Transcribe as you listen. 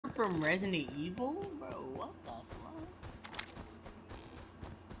from Resident Evil? Bro, what the fuck?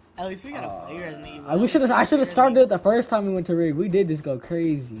 At least we gotta play Resident Evil. I should have started it the first time we went to Rig. We did just go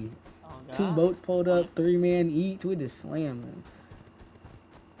crazy. Oh, 2 boats pulled up, 3 man each. We just slammed them.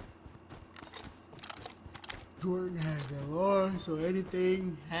 Jordan has LR, so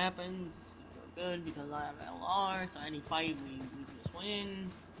anything happens, it's good because I have LR. So any fight we just win.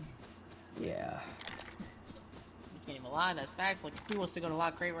 Yeah. Can't even lie, that's facts. Like, if we was to go to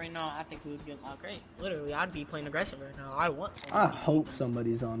Lock Crate right now, I think we would get Lock Crate. Literally, I'd be playing aggressive right now. I want I hope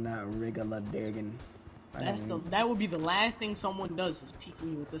somebody's on that rig of Dergan. That would be the last thing someone does is peek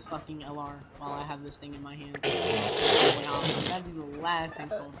me with this fucking LR while I have this thing in my hand. That'd be the last thing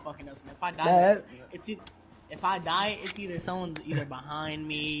someone fucking does. And if I die, it's either someone's either behind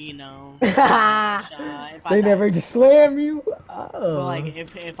me, you know. They never just slam you. Oh. But like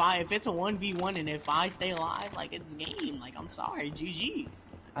if it's a 1v1 and if I stay alive, like it's game. Like I'm sorry,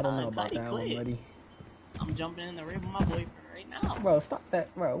 GG's. I don't know about that one, buddy. I'm jumping in the ring with my boyfriend right now. Bro, stop that,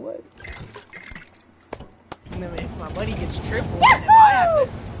 bro. What? You know, if my buddy gets tripled, and if I have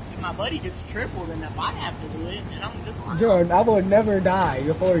to. My buddy gets tripled, and if I have to do it, then I'm just lying. Jordan, I would never die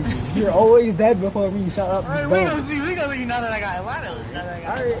before you. You're always dead before me. Shut up. Alright, we gonna see now that I got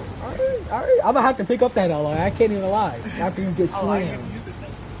Alright. I'm gonna have to pick up that LR. I can't even lie. After you get slammed.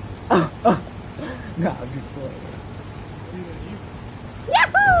 No, I'm just playing.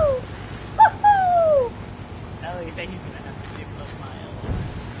 Yahoo! Woohoo! Ellie said he's gonna have to zip up my LR.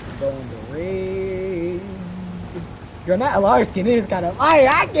 Going to raid. You're not LR skin, it is kind of fire.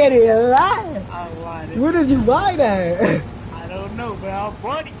 I can't even lie. Where did you buy that? I don't know, but I'll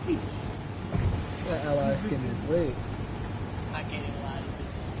bought it. That LR skin is lit. I can't even lie.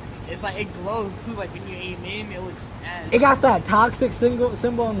 It's like it glows too. Like when you aim in, it looks. It got that toxic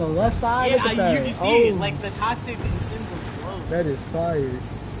symbol on the left side. Yeah, you can see it. Like the toxic symbol glows. That is fire.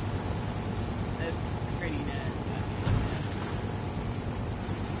 That's pretty nasty.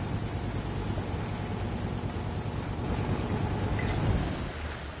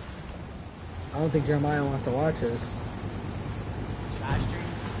 I don't think Jeremiah wants to watch us. Should I stream?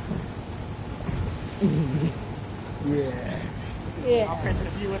 Yeah. I'll press a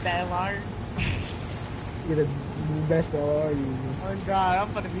view with that LR. You're the best LR user. Oh god,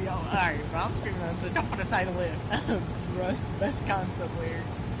 I'm gonna be alright, bro. I'm screaming on Twitch. I'm gonna title it Rust Best Concept Player.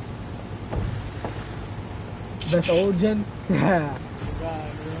 Best old gen? Yeah.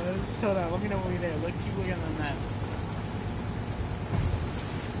 God, bro. Just hold on, let me know when you're there. Keep looking on that.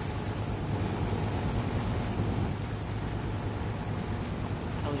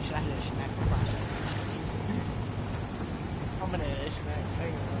 Holy shit, I hit a smack for project. I'm gonna hit a smack.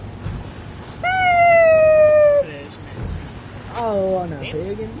 Hang on. Oh, on the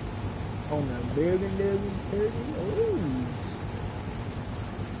Biggins? On the Biggin. Ooh.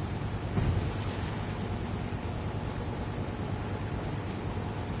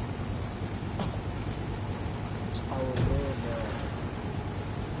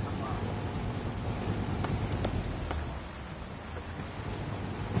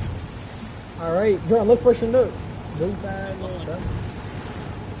 Alright, Jordan, look for Chinook. I'm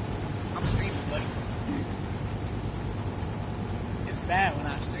streaming, buddy. It's bad when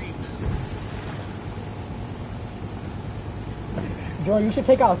I stream now. Jordan, you should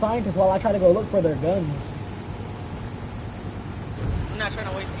take out scientists while I try to go look for their guns. I'm not trying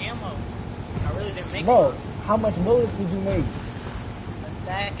to waste ammo. I really didn't make Bro, how much bullets did you make? A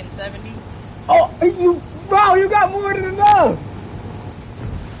stack and 70. Oh, bro, you got more than enough!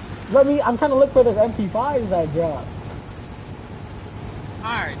 I'm trying to look for the MP5s that dropped.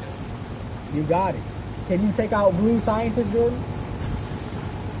 Alright, dude. You got it. Can you take out blue scientists, Jordan?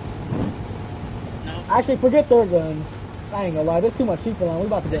 No. Actually, forget their guns. I ain't gonna lie, there's too much people on. We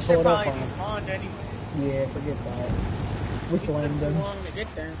about to get pulled up on. Spawned anyways. Yeah, forget that. We slammed them. Too long to get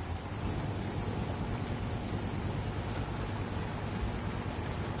there.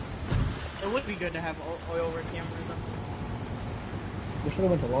 It would be good to have oil rig cameras though. We should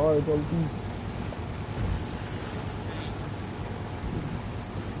have went to large OP.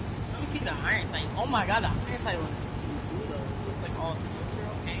 Let me see the iron sight. Oh my god, the iron sight looks too though. It looks like all silver,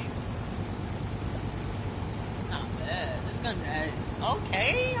 okay. Not bad. This gun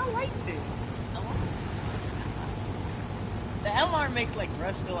okay, I like this. I like it. The LR makes like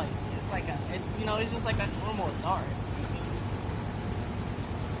Rush feel like it's like it's just like a normal SR.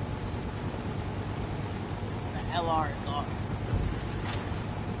 The LR is off.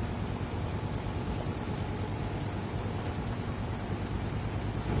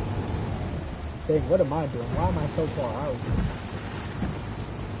 Dang, what am I doing? Why am I so far out?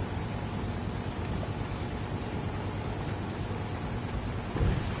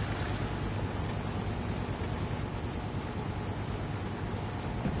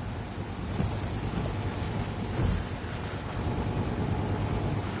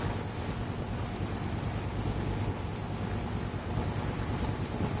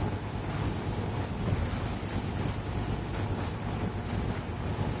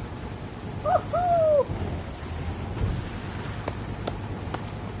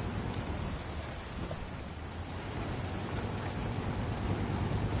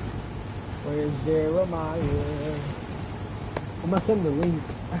 Where's Jeremiah? I'm gonna send the link.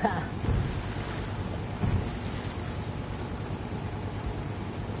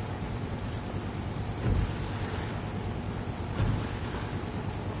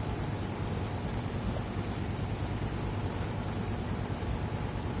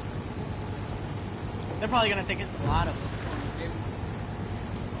 They're probably gonna think it's a lot of us.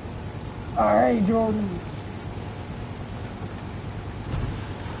 Alright, Jordan.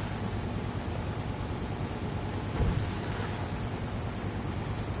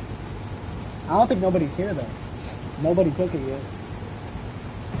 I don't think nobody's here though. Nobody took it yet.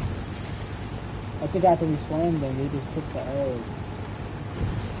 I think after we slammed them, they just took the L.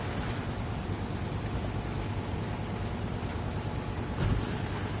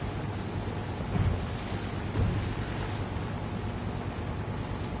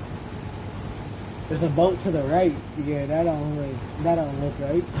 There's a boat to the right. Yeah, that don't look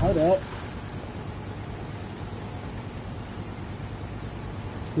right. Hold up.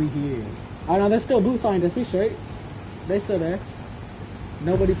 We here. Oh no, there's still blue scientists. We straight. They still there.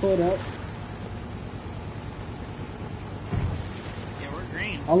 Nobody pulled up. Yeah, we're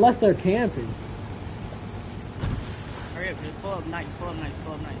green. Unless they're camping. Hurry up, just pull up nice, pull up nice,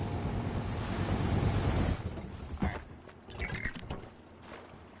 pull up nice.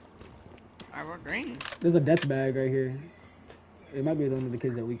 Alright, we're green. There's a death bag right here. It might be one of the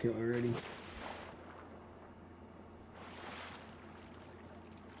kids that we killed already.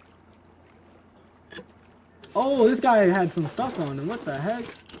 Oh, this guy had some stuff on him. What the heck?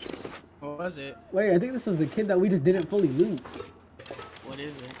 What was it? Wait, I think this was a kid that we just didn't fully loot. What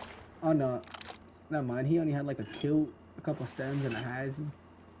is it? Oh no. Never mind. He only had like a kilt, a couple stems, and a hazy.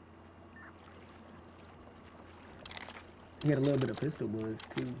 He had a little bit of pistol bullets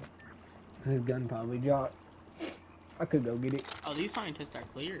too. His gun probably dropped. I could go get it. Oh, these scientists are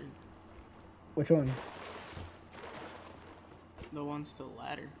cleared. Which ones? The ones to the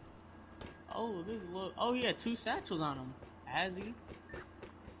ladder. Oh, this look. Oh, he had 2 satchels on him. Has he?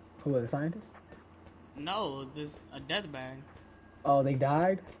 Who are the scientists? No, there's a death bag. Oh, they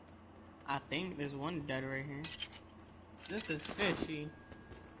died? I think there's one dead right here. This is fishy.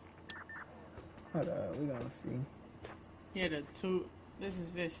 Hold up, we gotta see. He had a 2. This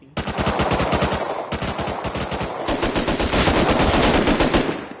is fishy.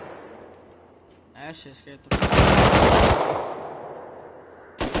 That shit scared the fuck out.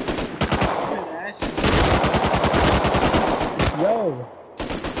 Yo,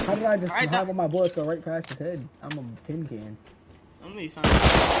 how did I just have all my bullets go right past his head? I'm a tin can. Let me sign.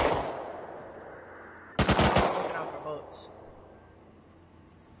 Looking out for boats.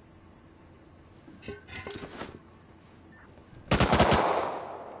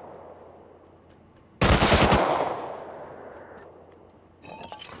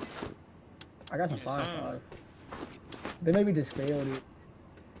 I got some 5-5. They maybe just failed it.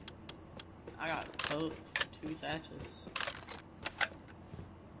 I got 2 satchels.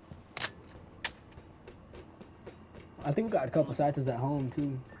 I think we got a couple satchels at home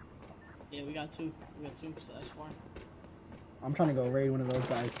too. Yeah, we got 2. We got 2, so that's fine. I'm trying to go raid one of those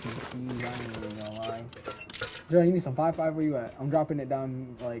guys to see. I ain't really gonna lie. Joe, you need some 5-5? Where you at? I'm dropping it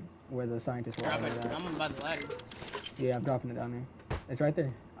down like where the scientists were. I'm by the ladder. Yeah, I'm dropping it down there. It's right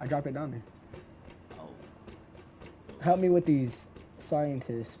there. I dropped it down there. Oh. Help me with these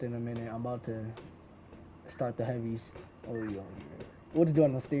scientists in a minute. I'm about to start the heavies. Oh, yeah. We'll just do it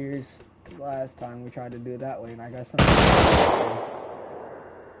on the stairs. Last time we tried to do it that way, and I got something. I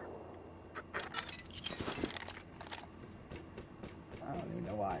don't even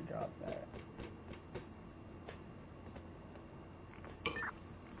know why I dropped that.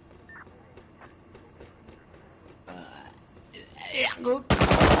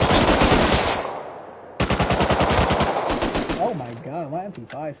 Oh my god, my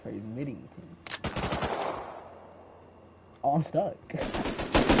MP5 is for admitting to. Oh, I'm stuck.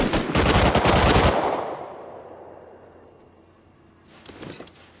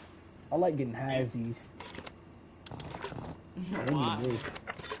 I like getting hazies. Why? This.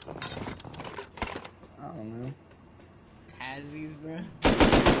 I don't know. Hazies, bro.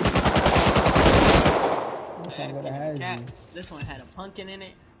 This one had a pumpkin in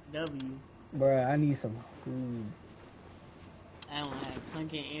it. W. Bruh, I need some food. That one had a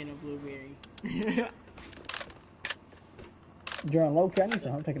pumpkin and a blueberry. During low key, I need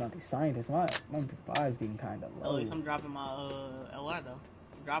some help taking out these scientists. My MP5 is getting kind of low. At least I'm dropping my LR though.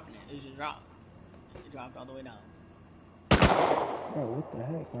 I'm dropping it. It just dropped. It dropped all the way down. Bro, what the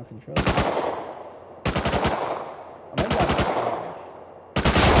heck? My controller.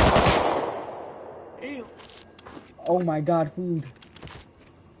 Oh my god, food.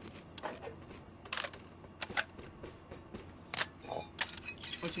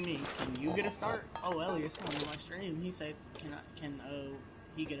 What you mean? Can you get a start? Oh, Elias on my stream. He said, can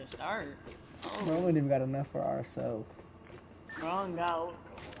he get a start? Oh. Bro, we ain't even got enough for ourselves. Wrong out.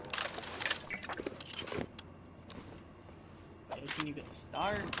 Hey, can you get a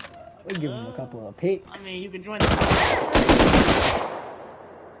start? We give him a couple of picks. I mean, you can join the.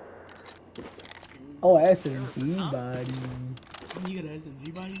 Oh, SMG body. You got an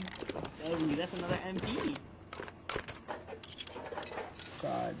SMG body? Hey, that's another MP.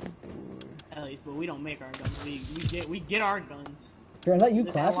 God, At least, but we don't make our guns. We get our guns. Bro, is that you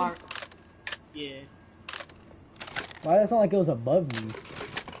clapping? Yeah. Why that sound like it was above me?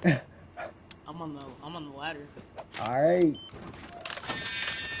 I'm on the ladder. Alright.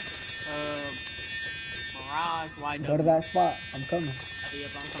 Mirage, YW. Go to that spot. I'm coming.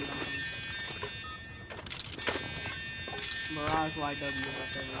 Yep, I'm coming. Mirage,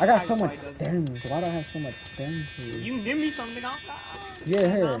 YW. I got so much stems. Why do I have so much stems here? You can give me something.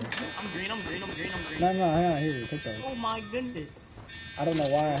 Yeah, here. I'm green. No, here. Take those. Oh my goodness. I don't know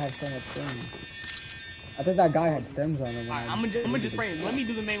why I have so much stems. I think that guy had stems on him. Alright, I'm gonna just spray. Let me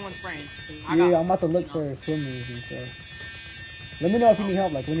do the main one spraying. Yeah, I'm about to look for swimmers and stuff. Let me know if you need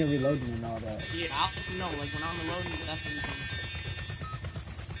help, like when you're reloading and all that. Yeah, I'll let you know. Like when I'm reloading, that's when you come.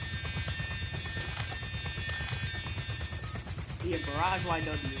 Yeah, Barrage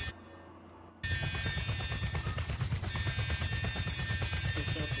YW. For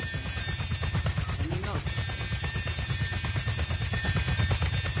sure. Let me know.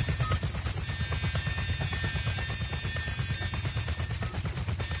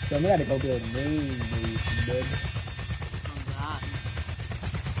 So we gotta go build main base, bud. Oh God.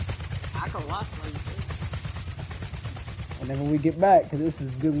 I can watch while you play. Whenever we get back, cause this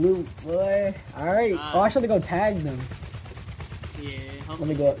is good loot, boy. Alright. Oh, I should go tag them. Yeah, let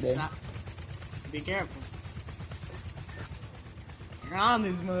me go up there. Stop. Be careful. You're on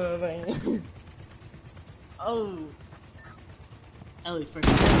this motherfucker. Oh. Ellie's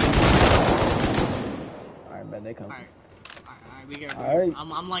freaking. Alright, man, they come. Alright, be careful. Alright.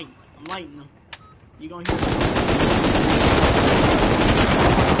 I'm lighting them. You gonna hear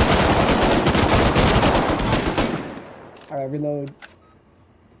Alright, reload.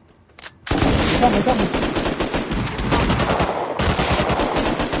 Coming.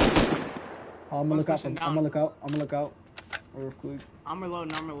 I'm gonna look out. Real quick. I'm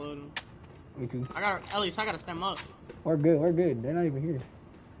reloading. Me too. I gotta stem up. We're good. They're not even here.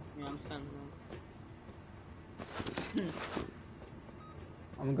 Yeah, I'm stemming up.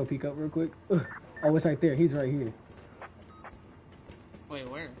 I'm gonna go peek up real quick. Oh, it's right there. He's right here. Wait,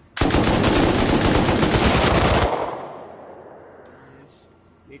 where?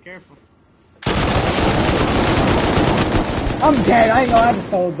 Be careful. I'm dead. I ain't know I just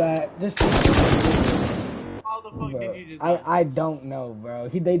sold that. Just. How the fuck did you just die? I don't know, bro.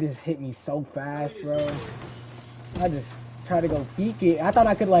 They just hit me so fast, bro. I just tried to go peek it. I thought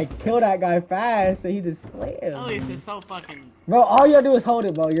I could like kill that guy fast, and he just slammed. Oh, this is so fucking. Bro, all you gotta do is hold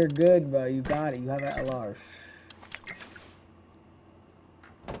it, bro. You're good, bro. You got it. You have that LR.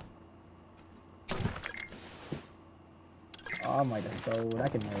 Oh, I might have sold. I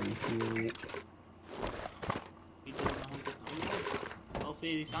can already feel it.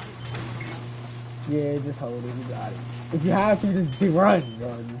 Hopefully, sign. Yeah, just hold it. You got it. If you have to, just run,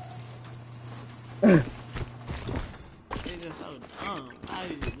 run. They're just so dumb. How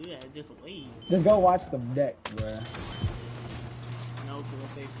did you do that? Just leave. Just go watch the deck, bro. No, because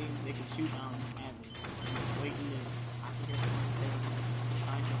if they see me, they can shoot down at me. Wait, I can hear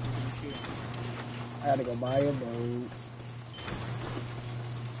scientists are gonna shoot at me. I gotta go buy a boat.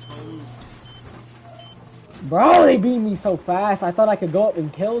 Bro, they beat me so fast. I thought I could go up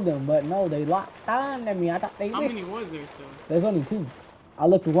and kill them, but no, they locked on to me. I thought they. How many was there still? There's only 2. I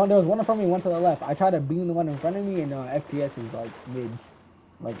looked one. There was one in front of me, one to the left. I tried to beam the one in front of me, and FPS is like mid.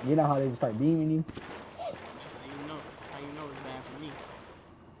 Like you know how they just start beaming you. That's how you know. That's how you know it's bad for me.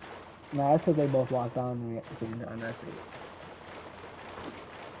 No, that's because they both locked on to me at the same time. That's it.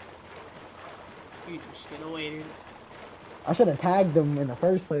 You just should have waited. I should have tagged them in the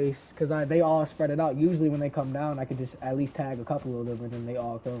first place, because they all spread it out. Usually when they come down, I could just at least tag a couple of them, and then they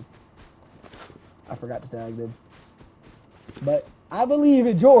all come. I forgot to tag them. But I believe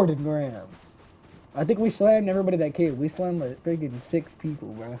in Jordan Graham. I think we slammed everybody that came. We slammed like freaking 6 people,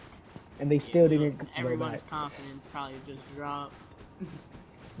 bro. And they still didn't. Everyone's confidence probably just dropped.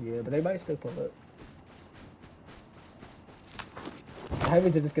 Yeah, but they might still pull up. The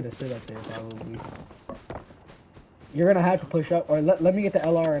Heavens are just gonna sit up there, probably. You're gonna have to push up, or let me get the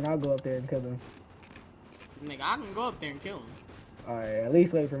LR and I'll go up there and kill them. Nigga, I can go up there and kill him. Alright, at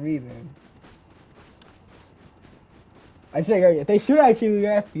least wait for me then. I say if they shoot at you,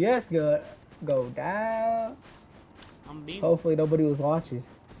 your FPS go down. I'm being. Hopefully nobody was watching.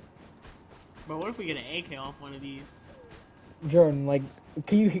 But what if we get an AK off one of these? Jordan, like,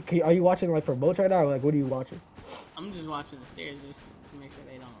 are you watching like for boats right now, or like what are you watching? I'm just watching the stairs just to make sure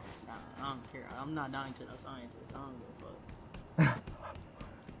they don't die. I don't care. I'm not dying to no scientist. I don't give a fuck.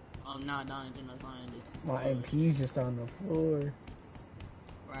 I'm not dying to no scientist. My MP's just on the floor.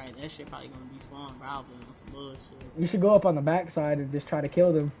 Right, that shit probably gonna be spawned probably on some bullshit. You should go up on the backside and just try to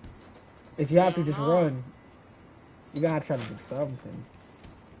kill them. If you have to, just run. You gotta try to do something.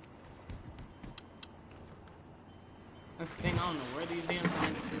 That's the thing, I don't know where these damn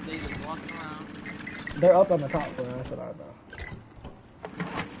scientists are. They just walking around. They're up on the top floor, that's what I know.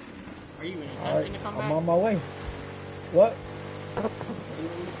 Are you attempting to come back? I'm on my way. What? Are you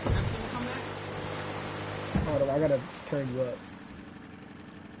attempting to come back? Hold on, I gotta turn you up.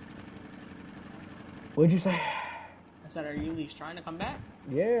 What'd you say? I said, are you at least trying to come back?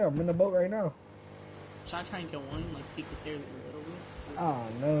 Yeah, I'm in the boat right now. Should I try and kill one? Like, peek the stairs a little bit? Oh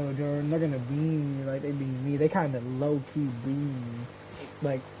no, Jordan, they're gonna beam me like they beam me. They kinda low-key beam me.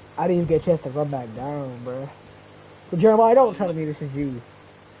 Like, I didn't even get a chance to run back down, bro. But Jeremiah, don't tell me this is you.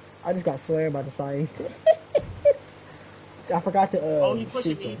 I just got slammed by the scientist. I forgot to, oh, he's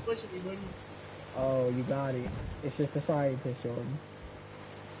pushing me, buddy. Oh, you got it. It's just a scientist, Jordan.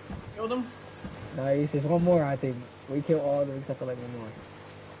 Killed him? Nice, there's one more, I think. We killed all of them except for like one more.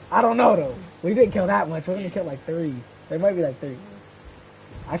 I don't know, though. We didn't kill that much. We only killed like 3. There might be like 3.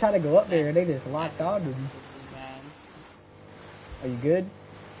 I tried to go up there and they just locked on to me. Are you good?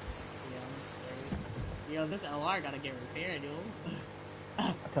 Yeah, I'm scared. Yo, this LR gotta get repaired, yo.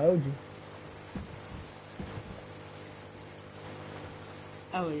 I told you.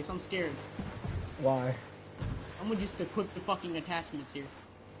 Elias, I'm scared. Why? I'm gonna just equip the fucking attachments here.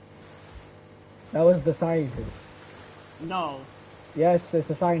 That was the scientist. No. Yes, it's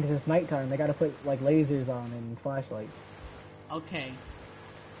the scientist. It's nighttime. They gotta put like lasers on and flashlights. Okay.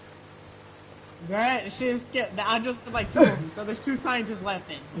 That shit is good. I just did like 2 of them, so there's 2 scientists left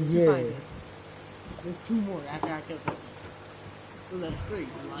then. There's 2 scientists. There's 2 more after I killed this one. So there's 3.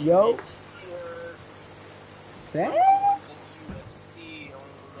 Yo. Sam?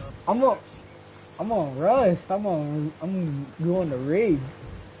 I'm on Rust. I'm going to Raid.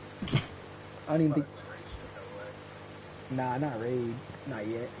 I don't even think. Nah, not Raid. Not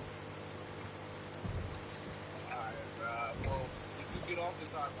yet. Alright, well, if you get off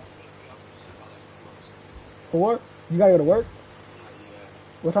this island, I'm gonna be up this shit by like 4? You gotta go to work? Yeah.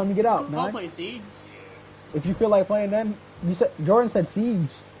 What time you get out? I'll 9? play Siege. Yeah. If you feel like playing then, you said Jordan said Siege.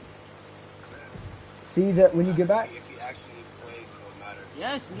 Siege when you get back? If he actually plays, it don't matter.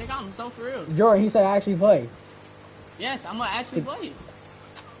 Yes, nigga, I'm so for real. Jordan, he said actually play. Yes, I'm gonna actually play it.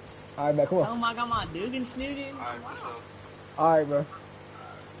 Alright, man, come on. Tell him I got my Dugan snooted. Alright, for sure. Alright, bro.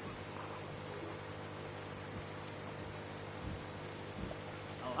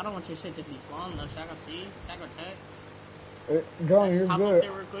 Oh, I don't want your shit to despawn though. Should I go see? Should I go check? Jordan, you're hop good. up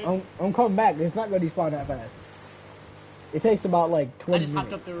there real quick? I'm coming back. It's not gonna despawn that fast. It takes about like 20 I minutes. just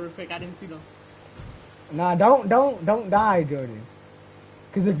hopped up there real quick. I didn't see them. Nah, don't die, Jordan.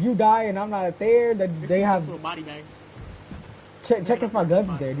 Cause if you die and I'm not there, then You're they have. to a body bag. Check if my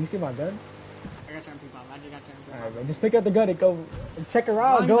gun's there. Do you see my gun? I got your MP5. I just got your MP5. Alright, man. Just pick up the gun and go check As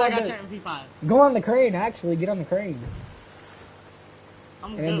around. long Go as I on got the, your MP5. go on the crane. Actually, get on the crane.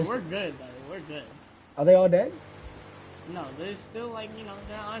 I'm And good. just- We're good, though. We're good. Are they all dead? No, there's still like, you know,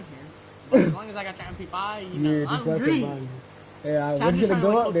 they're on here. But as long as I got your MP5, you know, just I'm let them green. body. Yeah, So we're I'm just gonna just trying to go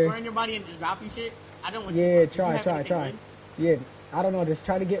like up put there. square in your body and just drop you shit. I don't want you. Yeah, Do you have anything good? Yeah, I don't know. Just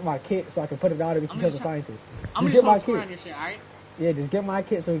try to get my kit so I can put it out and we can kill the scientist. I'm Just gonna get my just square kit. on your shit, alright? Yeah, just get my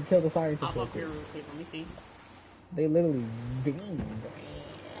kit so we can kill the scientist. Hop real up quick. here real quick. Let me see. They literally beamed.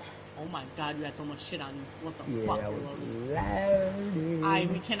 Oh my god, you had so much shit on you. What the Yeah, fuck? I You're was loading.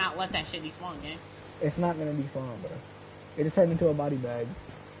 loaded. We cannot let that shit despawn, gang. It's not gonna be fun, bro. It just turned into a body bag.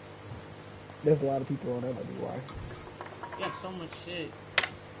 There's a lot of people on that. That'd be why. You have so much shit.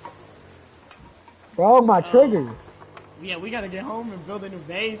 Bro, my trigger. Yeah, we gotta get home and build a new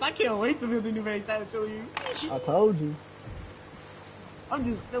base. I can't wait to build a new base, actually. I told you. I'm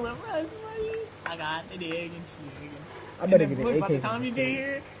just feeling rust, buddy. I got the dig and shit. I better And get then, an look, AK. by the time you get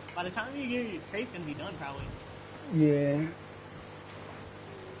here, by the time you get here, your crate's gonna be done, probably. Yeah. You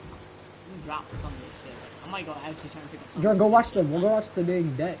drop some of this shit. I might go actually try and pick up some. Jordan, go watch the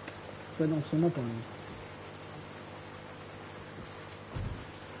big deck. So they don't swim up on you.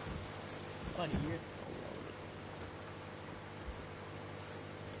 Buddy, you're so loaded.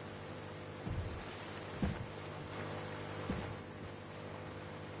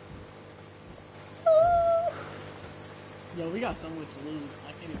 Yo, we got so much loot.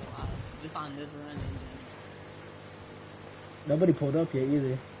 I can't even lie. Just on this run engine. Nobody pulled up yet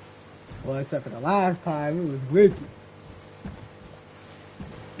either. Well, except for the last time, it was wicked.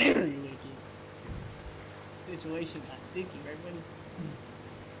 Very wicked. Situation got sticky, right, buddy?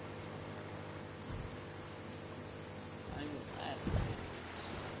 I ain't gonna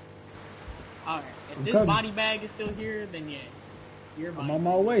lie. Alright, if this body bag is still here, then yeah. I'm on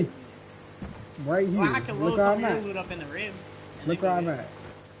my way. Right here. Well, I can load some of your loot up in the rib. Look where I'm at.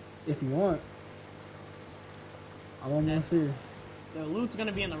 If you want. I'm almost here. The loot's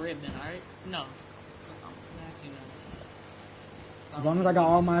gonna be in the rib then, alright? No. Actually, no. As long as I got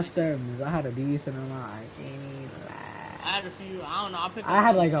all my stems, I had a decent amount. I can't even lie. I had a few, I don't know, I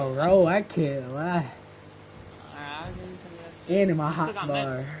had like a row, I can't lie. Alright, I'll give you some of that. And in my hot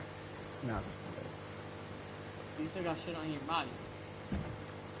bar. No. You still got shit on your body.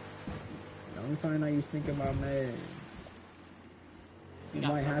 Let me find out you thinking about meds. You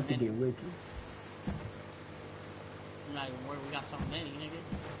might have to get wicked. I'm not even worried, we got so many, nigga.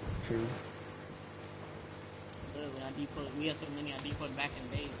 True. Literally, we had so many I put back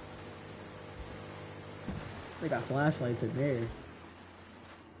in base. They got flashlights in there.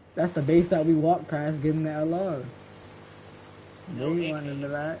 That's the base that we walked past getting that alarm. No, they ain't went into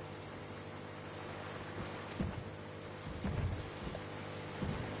that.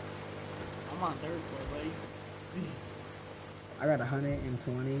 I'm on third floor, buddy. I got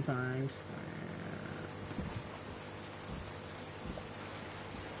 120 times.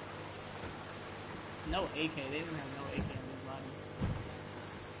 No AK, they didn't have no AK on these bodies.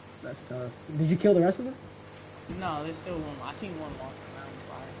 That's tough. Did you kill the rest of them? No, there's still one. I seen one walking around the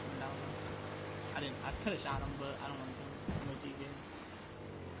fire coming down there. I could have shot him, but I don't want to kill him. I'm with you again.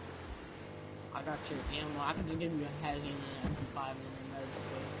 I got your ammo. I could just give you a Hazy and an MP5 and your meds,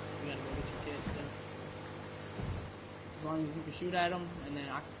 because you gotta go get your kids still. As long as you can shoot at them, and then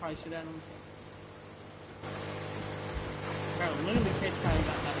I could probably shoot at them. Bro, literally, kids probably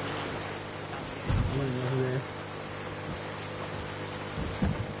got better than us. I wouldn't know who they are.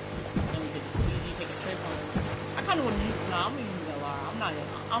 Then we could just easy take a trip home. I kind of want to use. No, I'm gonna use LR. I'm not.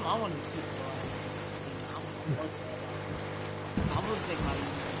 I want to keep the LR. I'm gonna work the LR. I'm gonna take my.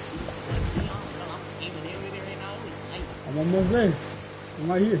 I'm aiming everything right now. Nice. I'm almost there. I'm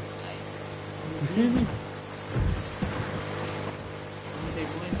right here. Nice. You see me? I'm gonna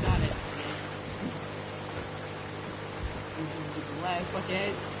take one shot at it. The last fucking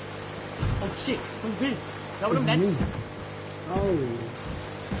head. Oh shit, someone's here. That what I'm dead? Oh.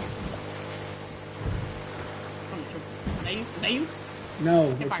 Is that you? Is that you?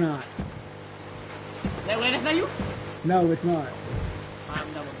 No, it's not. Wait, that's not you? No, it's not.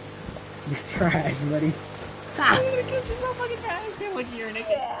 I'm double. You're trash, buddy. I'm gonna kill you so fucking trash. I feel like you're an idiot.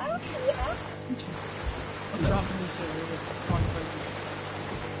 Yeah. I'm dropping this shit really one person.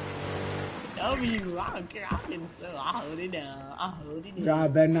 W, I don't care. I've been so. I hold it down. I hold it down.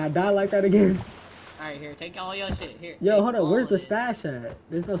 God, better not die like that again. Alright, here, take all your shit. Here. Yo, hold on. Where's the stash at?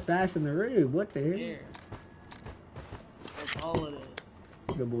 There's no stash in the room. What the hell? Here. Take all of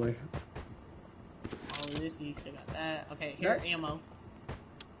this. Good boy. All of this, you still got that. Okay, here, That... ammo.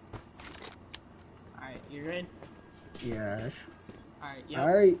 Alright, you good? Yes. Alright, yep.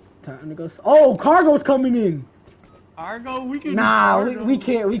 Alright, time to go. Oh, cargo's coming in. Cargo, we can. Nah, we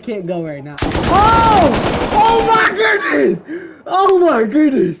can't go right now. Oh! Oh my goodness! Oh my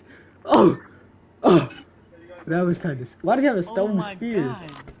goodness! Oh! Oh! That was kind of. Why does he have a stone spear?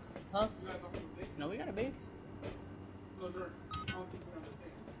 God. Huh? No, we got a base.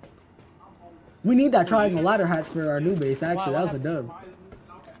 We need that triangle ladder hatch for our new base. Actually, that was a dub.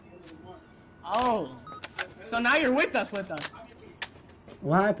 Oh, so now you're with us. What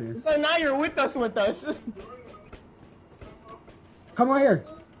happened? So now you're with us. Come on here.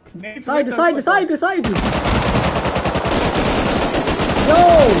 Nate's Side to with side to us. side to side. Yo!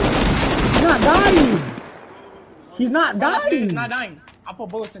 He's not dying! He's not dying! He's not dying. I'll put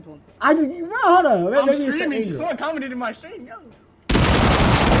bullets into him. I just, bro, hold on. I'm streaming. Someone commented in my stream, yo.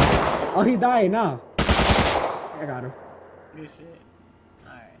 Oh, he's dying now. I got him. Good shit.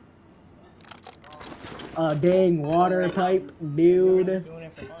 Alright. Dang water type dude. Doing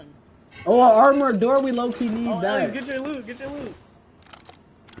it for fun. Oh, armor door, we low-key need that. Alex, get your loot.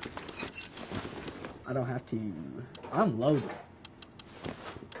 I don't have to. I'm loaded.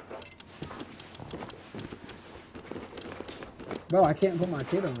 Bro, I can't put my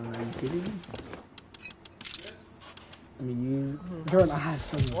kid on. Are you kidding me? Let me use. Jordan, I have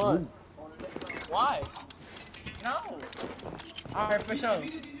so much loot. Why? No. Alright, for sure.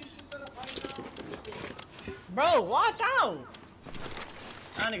 Bro, watch out!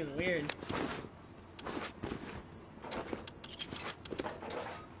 That nigga's weird.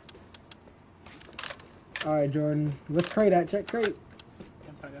 All right, Jordan. Let's trade that. Check crate.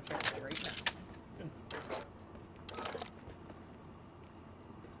 I'm gonna go check it right now.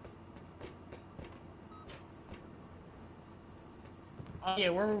 Oh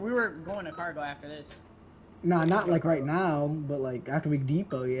yeah, we were going to cargo after this. Nah, not like right now, but like after we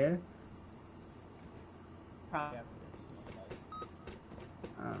depot, yeah. Probably after this, most likely.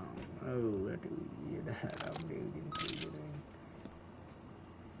 Where do we get that? I'm getting.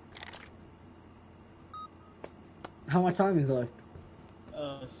 How much time is left?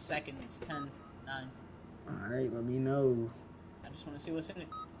 Seconds, 10, 9. Alright, let me know. I just want to see what's in it.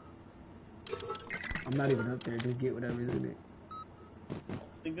 I'm not even up there, just get whatever's in it.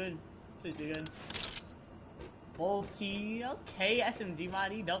 Hopefully good. Please be good. Multi, okay, SMG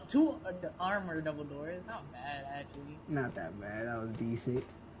body, two armor double doors. Not bad, actually. Not that bad, that was decent.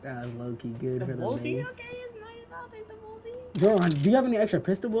 That was low-key good the for the multi, base. okay, it's nice. I'll take the multi. Jordan, do you have any extra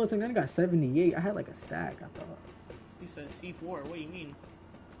pistol bullets? And then I got 78. I had like a stack, I thought. You said C4, what do you mean?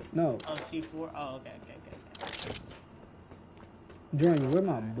 No. Oh, C4, oh, okay. Jordan, where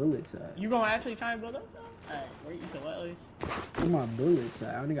my bullets at? You gonna actually try and build up though? Alright, where you said what at least? Where my bullets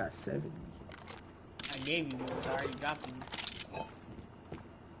at? I only got 70. I gave you bullets, I already dropped them.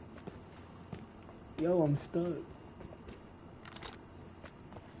 Yo, I'm stuck.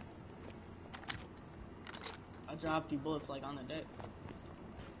 I dropped you bullets like on the deck.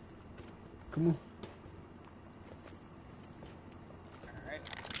 Come on. Alright.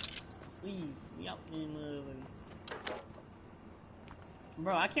 Sleeve, we out in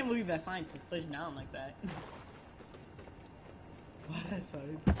Bro, I can't believe that science is pushed down like that. Why that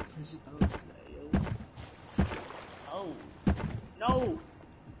science is pushed down like that, yo? Oh. No!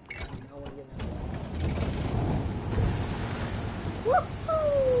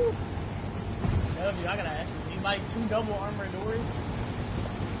 Woohoo! W, I gotta ask you, anybody 2 double armor doors?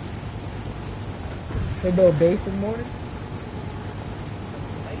 They build base in the morning?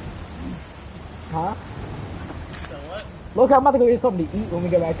 Huh? So what? Look, I'm about to go get something to eat when we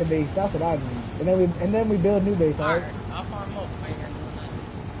get back to base. That's what I mean. And then we build new base, alright? Alright, I'll farm up while you're doing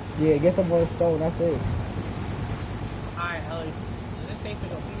that. Yeah, get some more stone, that's it. Alright, Ellis. Is it safe to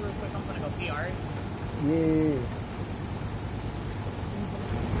go pee real quick? I'm gonna go pee, alright? Yeah.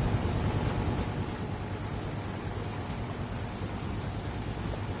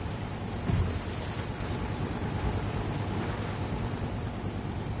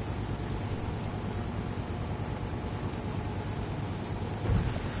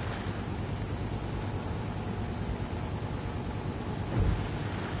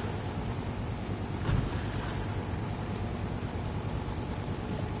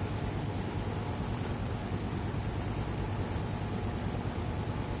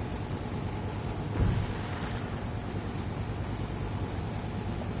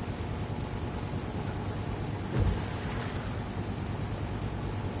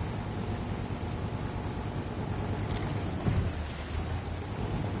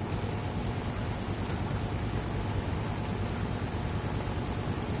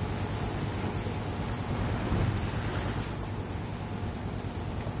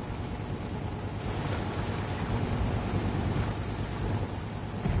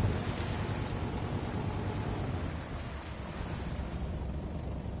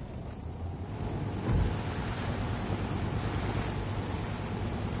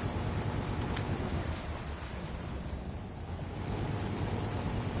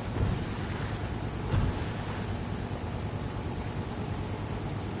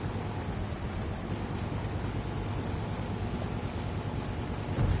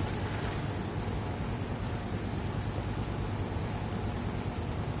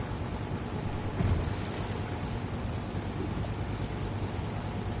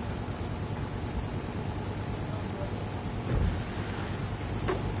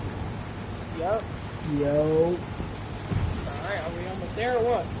 Yup. Yo. Alright, are we almost there or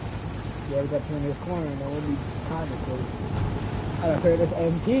what? Yeah, we got to turn this corner and then we'll be kind of close. I gotta clear this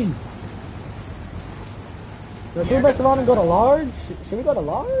MT. So should we mess around and go to large? Should we go to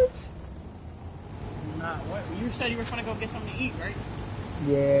large? Nah, what? You said you were trying to go get something to eat, right?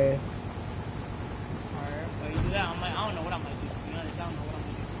 Yeah. Alright, well you do that, I don't know what I might do, to be honest, I don't know what I'm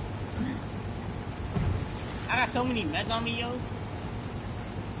gonna do. I got so many meds on me, yo.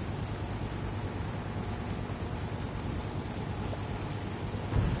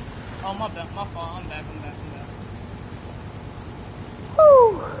 Oh, my bad, my fault, I'm back.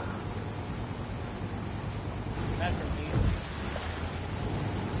 Woo! That's for me.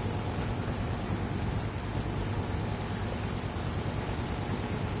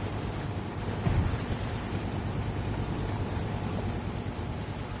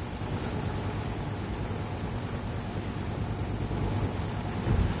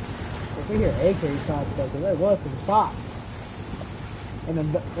 We hear AK shots though, cause there was some shots. In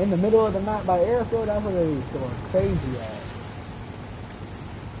the middle of the map by airfield, that's where they was going crazy at.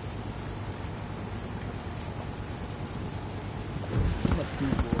 How much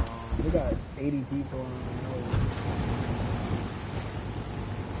people on? We got 80 people on.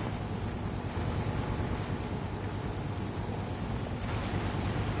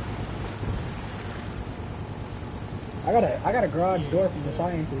 I got a garage door from the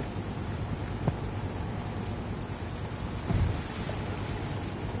scientist.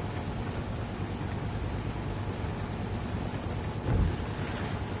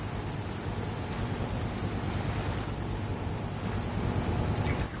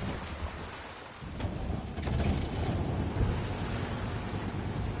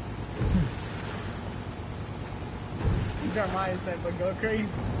 Jeremiah said, but go crazy.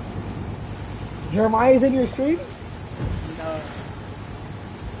 Jeremiah's in your stream? No.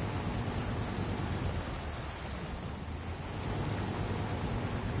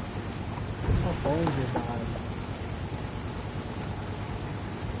 My phone just died.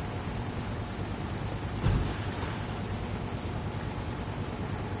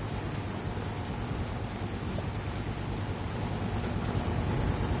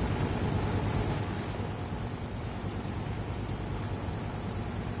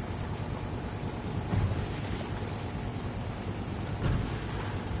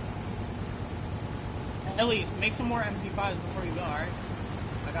 Elise, make some more MP5s before you go, alright?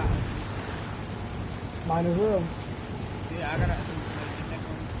 I got Mine as well. Yeah, I got some next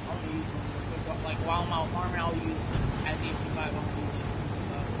one. I want to use one. Like, while I'm out farming, I'll use as the MP5. I want to use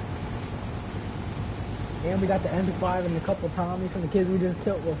it. And we got the MP5 and a couple Tommies from the kids we just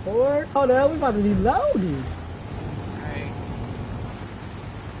killed before. Hold up, we about to be loaded. Alright.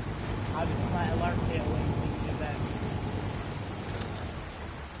 I'll just put my alarm kit away so you can get that.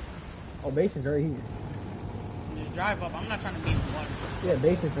 Oh, base is right here. Just drive up. I'm not trying to be in the water. Yeah,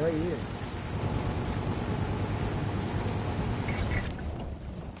 base is right here.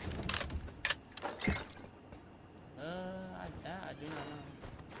 I do not know.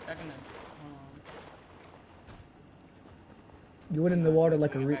 Back in the, You went in the water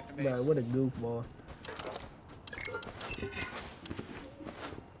like a bro, what a goofball.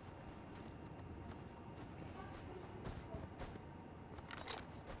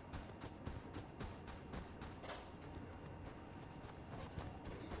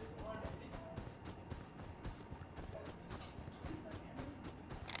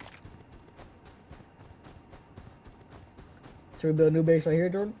 Should we build a new base right here,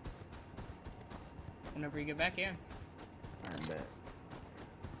 Jordan? whenever you get back here. I bet.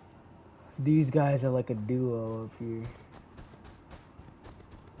 These guys are like a duo up here.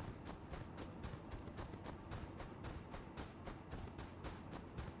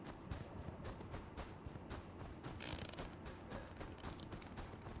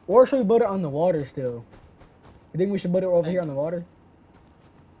 Or should we put it on the water still? You think we should put it over here on the water?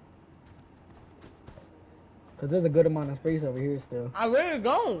 Cause there's a good amount of space over here still. I really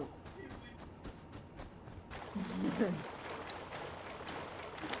don't.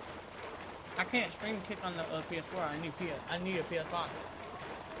 I can't stream kick on the PS4. I need a PS5.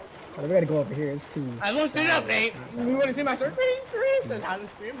 So we gotta go over here. It's too. I looked it up, Nate. You want to see my screen? Says how to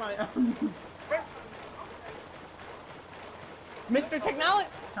stream my Mr. Technology.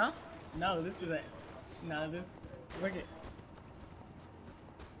 Huh? No, this is it. No, this. Look it.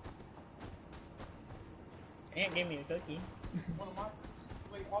 Aunt gave me a cookie.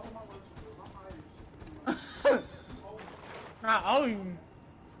 Wait, all of my lunches were my I owe you.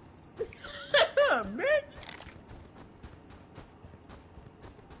 Bitch.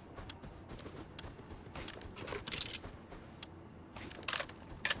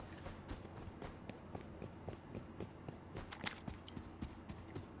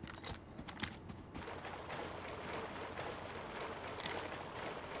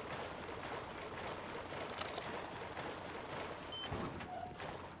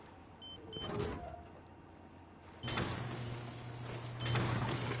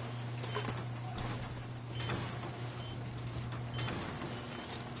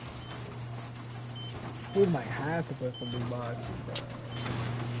 We might have to put some new boxes, bro.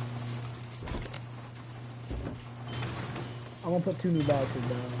 I'm gonna put 2 new boxes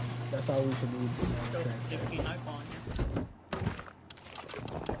down. That's all we should need.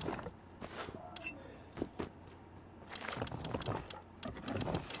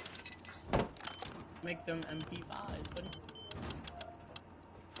 Make them MP5s, buddy.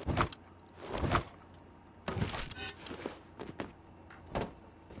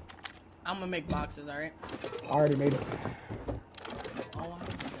 I'm gonna make boxes, alright? I already made it. Oh,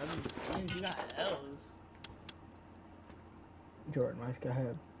 I have long as you got L's. Jordan, my skin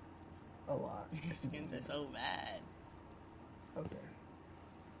have a lot. Your skins are so bad. Okay.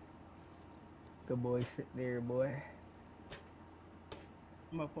 Good boy, sit there, boy.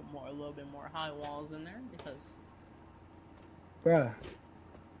 I'm gonna put a little bit more high walls in there because. Bruh.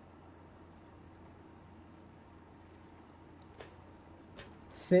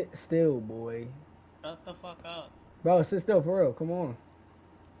 Sit still, boy. Shut the fuck up. Bro, sit still for real. Come on.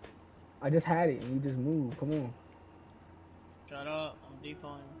 I just had it and you just moved. Come on. Shut up. I'm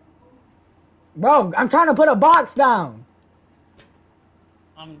depoting. Bro, I'm trying to put a box down.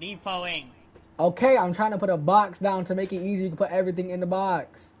 I'm depoting. Okay, I'm trying to put a box down to make it easier. You can put everything in the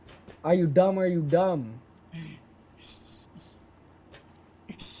box. Are you dumb or are you dumb?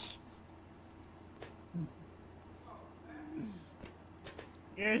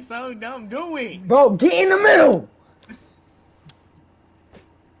 You're so dumb. Do it. Bro, get in the middle.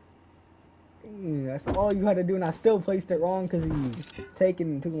 That's all you had to do, and I still placed it wrong because you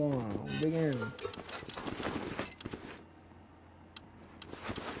taking too long. Big M.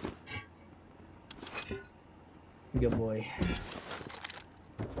 Good boy.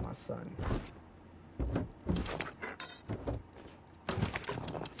 That's my son.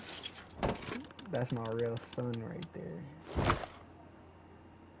 That's my real son right there.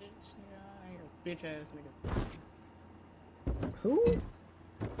 Bitch ass nigga. Who?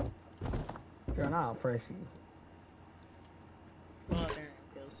 Girl, I'll press you. Go out there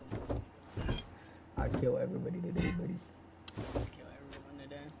and kill someone. I kill everybody today, buddy. Kill everyone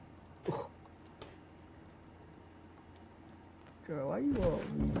today. Girl, why you on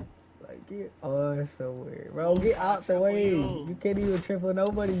me? Like, get somewhere. Bro, get out the way. You can't even triple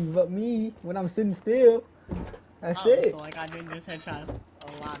nobody but me when I'm sitting still. That's it. So, like, I did this headshot a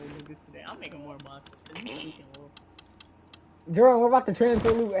lot of niggas today. I'm making more boxes because you freaking low. Jerome, we're about to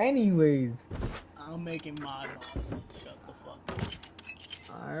transfer loot anyways. I'm making mod boxes. Shut the fuck up.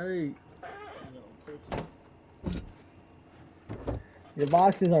 Alright. Little pussy. Your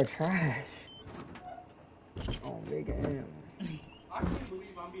boxes are trash. Oh, big M. I can't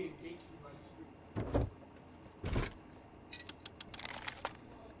believe I'm being gatekeeped by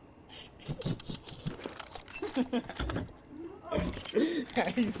the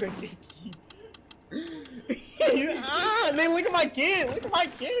street. He's so gatekeep. Man, look at my kid. Look at my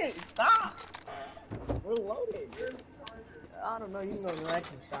kid. Stop. We're loaded. I don't know. You can go to rack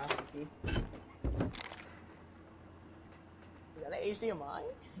and stop, okay? Is that an HDMI?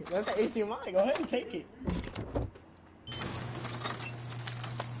 That's an HDMI. Go ahead and take it.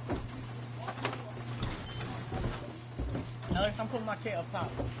 Alex, I'm putting my kit up top.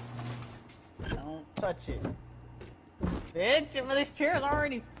 Don't touch it. Bitch, but this chair is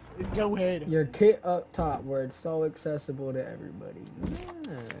already... Go ahead. Your kit up top where it's so accessible to everybody.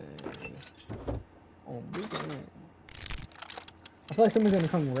 Nice. Oh, big M. I feel like someone's gonna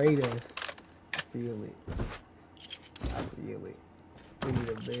come raid us. I feel it. I feel it. We need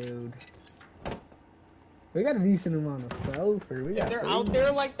a build. We got a decent amount of sulfur. We got If they're 30. out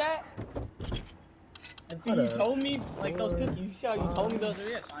there like that, I think Hold you up. told me, like those cookies. You see how you told me those are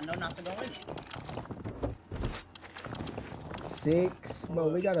it, so I know not to go in. 6, bro.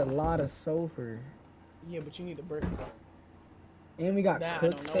 We got a lot of sulfur. Yeah, but you need the brick. And we got That I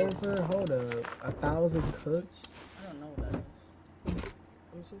cooked don't know. sulfur. Hold up. 1,000 cooks. I don't know what that is.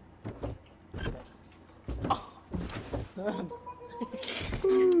 Let me see.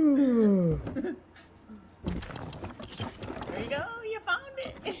 Ooh. There you go. You found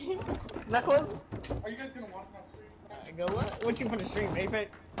it. Not close. Are you guys gonna watch my stream? Go what? What you gonna stream?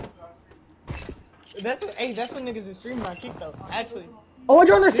 Apex. That's what. Hey, that's what niggas is streaming on Kick though. Actually. Oh,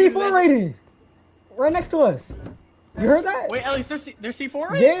 we're on their Niggas C4 that- rating. Right next to us. You heard that? Wait, Alex, there's C4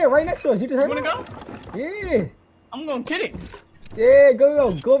 right? Yeah, right next to us. You just heard You wanna that? go? Yeah. I'm gonna kid it. Yeah, go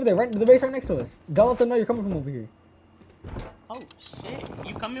over there. Right to the base right next to us. Don't let them know you're coming from over here. Oh shit.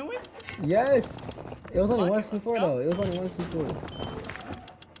 You coming with? Yes. It was only Fuck one it, let's C4 go. though. It was only one C4.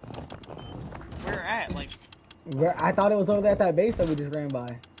 Where at? Like I thought it was over there at that base that we just ran by.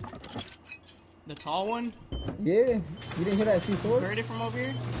 the tall one? Yeah. You didn't hear that C4? Heard it from over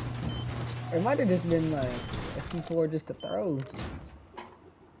here? It might have just been like a C4 just to throw.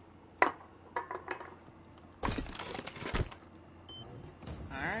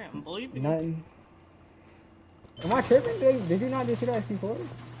 Alright, I'm believing you. Nothing. Am I tripping? Did you not just hear that C4?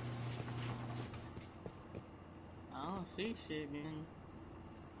 I don't see shit, man.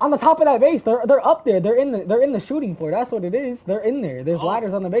 On the top of that base, they're up there. They're in the shooting floor. That's what it is. They're in there. There's Oh.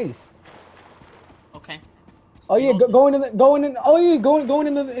 ladders on the base. Okay. Oh yeah, Hold going in. Oh yeah, going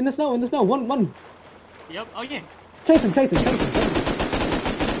in the snow. One. Yep. Oh yeah. Chase him.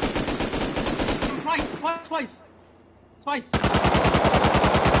 twice. Twice.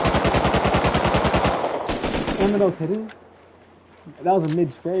 One of those hit him. That was a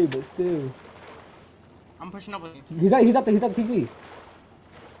mid spray, but still. I'm pushing up with you. He's at the TC.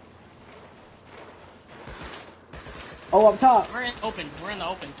 Oh, up top. We're in open. We're in the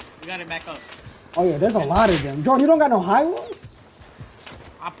open. We got it back up. Oh yeah, there's a lot of them. Jordan, you don't got no high walls?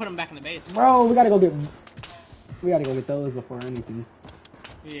 I'll put them back in the base. Bro, we gotta go get those before anything.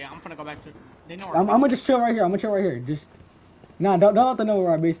 Yeah, I'm gonna go back to. They know. I'm gonna just chill right here. I'm gonna chill right here. Just nah, don't let them know where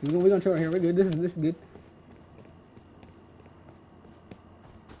our base is. We're gonna chill right here. We're good. This is good.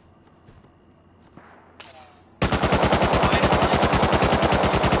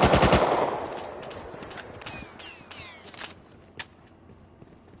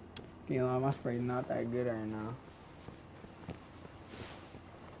 You know, my spray's not that good right now.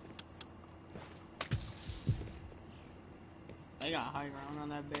 They got high ground on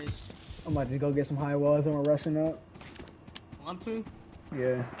that base. I'm about to go get some high walls and we're rushing up. Want to?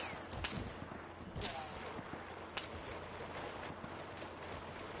 Yeah.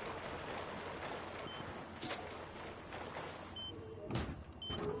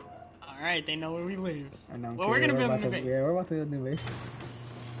 Alright, they know where we live. I know. Well, we're gonna build a new base. Yeah, we're about to build a new base.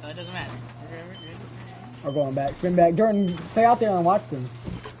 It doesn't matter. We're good. We're going back. Spin back. Jordan, stay out there and watch them.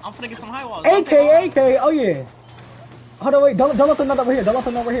 I'm gonna get some high walls. AK. Oh yeah. Hold on, wait. Don't let them know that we're here. Don't let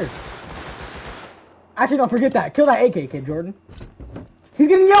them know we're here. Actually, don't forget that. Kill that AK kid, Jordan. He's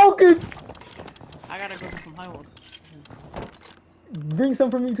getting yoked. I gotta go get some high walls. Bring some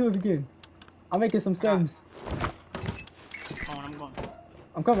from me too if you can. I'm making some stems. I'm going.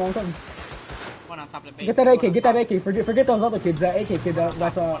 I'm coming. One on top of the base. Get that AK. Get that AK. Forget those other kids. That AK kid.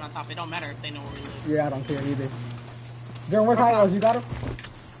 That's one on top. It don't matter if they know where we live. Yeah, I don't care either. Jordan, where's high walls? You got him?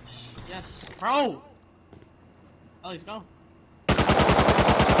 Yes, bro. Oh, let's go.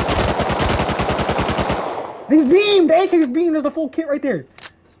 He's beamed! The AK is beamed, there's a full kit right there.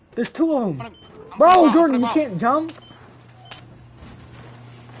 There's two of them. Bro, Jordan, you can't jump.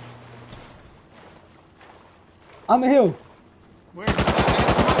 I'm a hill. Where?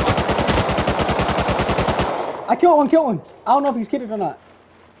 I killed one. I don't know if he's kitted or not.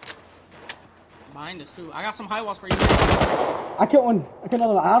 Behind us too. I got some high walls for you. I killed one. I killed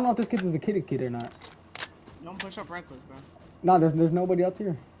another one. I don't know if this kid is a kitted kid or not. Don't push up reckless, bro. Nah, there's nobody else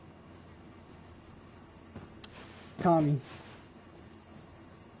here. Tommy.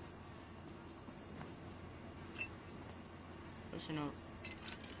 Pushing up.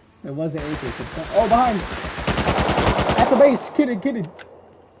 There was an AK kid. Oh, behind. At the base. Kitted.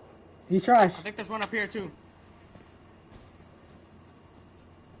 He's trash. I think there's one up here too.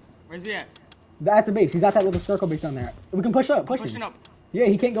 Where's he at? At the base. He's at that little circle base down there. We can push up. Pushing up. Yeah,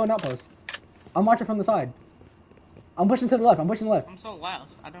 he can't go in outpost. I'm watching from the side. I'm pushing to the left. I'm so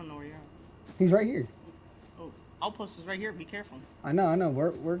lost. I don't know where you're at. He's right here. Oh, outpost is right here. Be careful. I know.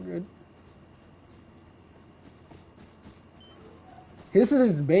 We're good. This is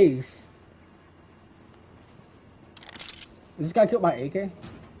his base. Is this guy killed by AK?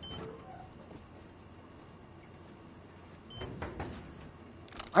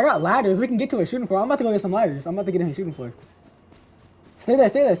 I got ladders. We can get to a shooting floor. I'm about to go get some ladders. I'm about to get in a shooting floor. Stay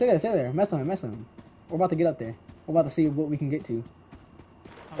there. Mess on him. We're about to get up there. We're about to see what we can get to.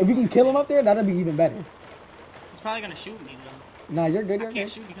 If you can kill him up there, that'll be even better. He's probably gonna shoot me though. Nah, you're good. I can't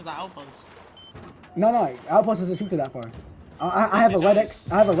shoot because of outpost. No. Outpost doesn't shoot to that far. I have a red X.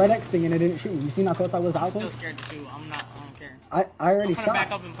 I have a red X thing and it didn't shoot. You seen how close I was to outpost? I'm still scared to shoot. I don't care. I already shot. I'm gonna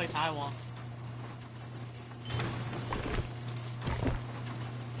back up and place a high wall.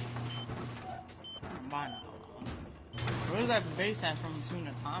 I'm buying a Where's that base at from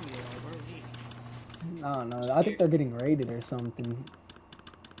Tuna Tommy? Like, where is he? I don't know. I think they're getting raided or something.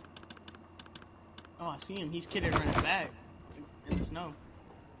 Oh, I see him. He's kitted running back in the snow.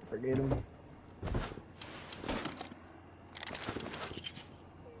 Forget him.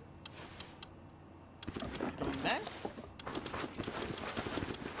 Coming back?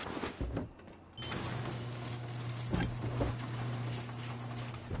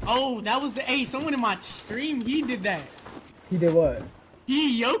 Oh, that was the someone in my stream, he did that. He did what?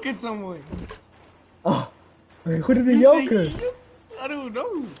 He yoked someone. Oh, wait, who did he yoke? I don't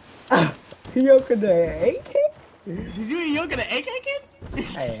know. He yoked the AK? Did you yoke the AK kid?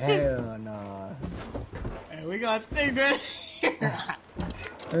 Hey, hell nah. Hey, we got things that.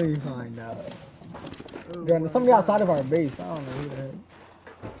 Let me find out. There's somebody outside of our base. I don't know who the heck.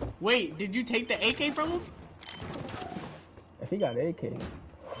 Wait, did you take the AK from him? If he got AK,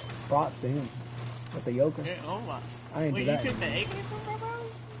 props to him. With the yoker. Yeah, oh my. I ain't Wait, do that. you took the AK from him, bro?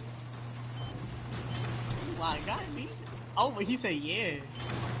 Oh my god, me. Oh, but he said yeah.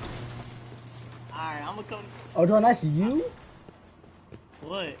 Alright, I'm gonna come. Oh, Jordan, that's you?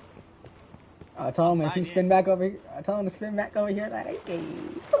 What? I told him if he spin back over here. I told him to spin back over here. That AK.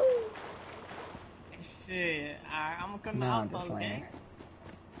 Shit. Alright, I'm gonna come to Outpost, gang.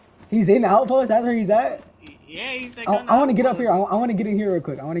 He's in the Outpost? That's where he's at? Yeah, he's like. I want to get up here. I want to get in here real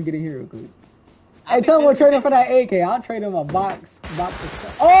quick. Hey, tell him we'll trade him for that AK. I'll trade him a box of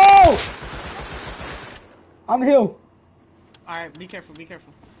stuff. Oh! On the hill. Alright, be careful.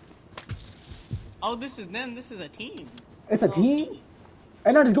 Oh, this is them. This is a team. It's a team?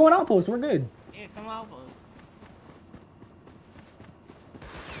 Hey, no, just go on Outpost. We're good. Yeah, come Outpost.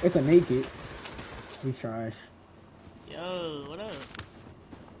 It's a naked. He's trash. Yo, what up?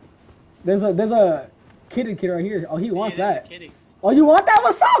 There's a kitted kid right here. Oh, he wants that. Kidding. Oh, you want that?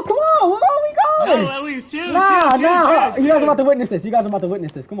 What's up? Come on. Where are we going? No, at least two. Nah. You guys are about to witness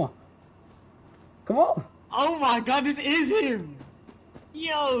this. Come on. Oh my god, this is him.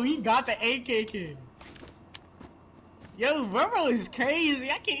 Yo, he got the AK kid. Yo, Burrow is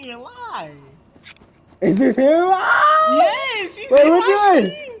crazy. I can't even lie. Is this him? Ah! Yes, he's in my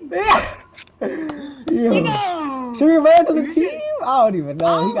team. Yeah. Yo. Should we run to the team? I don't even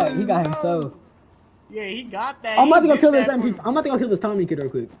know. He got himself. Yeah, he got that. I'm about to go kill this MP. I'm about to go kill this Tommy kid real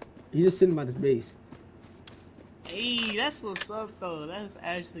quick. He's just sitting by this base. Hey, that's what's up though. That's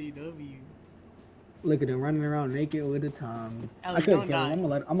actually W. Look at him running around naked with a Tommy. Ellie, I couldn't kill him.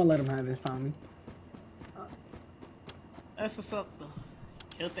 I'm gonna let him have his Tommy. That's what's up though.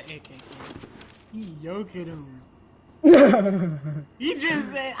 Killed the AK kid. He yoked him. He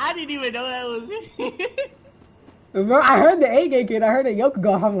just said, I didn't even know that was it. Bro, I heard the AK kid. I heard the yoke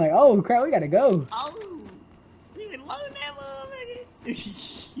go. I'm like, oh crap, we gotta go. Oh, he been loading that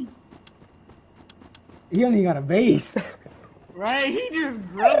motherfucker. He only got a base. Right, he just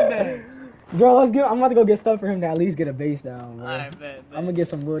grubbed that. Bro, I'm about to go get stuff for him to at least get a base down, bro. Alright, bet. I'm gonna get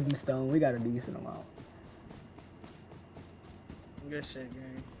some wood and stone. We got a decent amount. Good shit,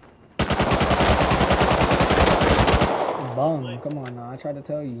 gang. Bum, come on now. I tried to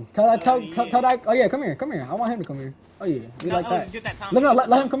tell you. Tell that. Oh yeah, come here. I want him to come here. Oh yeah, you like that? Get that Tommy. No,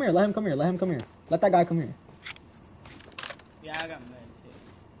 let him come here. Let him come here. Let that guy come here. Yeah, I got meds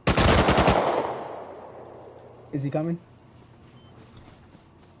too. Is he coming?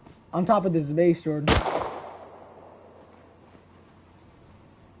 On top of this base, Jordan.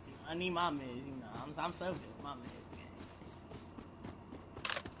 I need my meds, you know. I'm so good with my meds,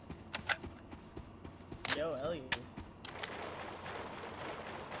 gang. Yo, Elias.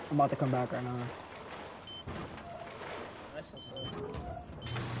 I'm about to come back right now. That's what's up.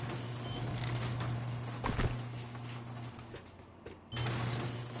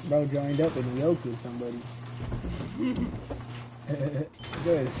 Bro joined up in the yoke with somebody.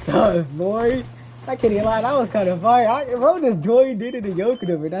 Good stuff, boy. I can't even lie, that was kind of fire. Bro just joined in the yoke with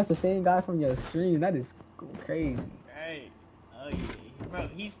him, and that's the same guy from your stream. That is crazy. Right. Oh yeah. Bro,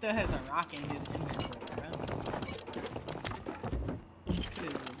 he still has a rock in his inventory, bro.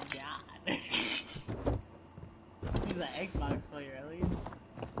 Good God. He's an Xbox player, at least.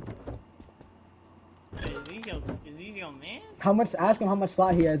 Is these your man? How much? Ask him how much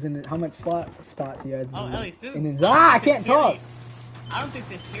slot he has in it. How much slot spots he has. Oh, Ellie, in his. I can't talk. I don't think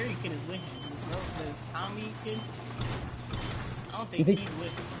this Terry kid is with him. This Tommy kid. I don't think he's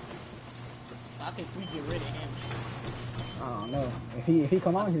with him. So I think we get rid of him. I don't know. If he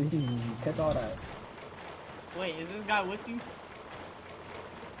come out here, he can catch all that. Wait, is this guy with you?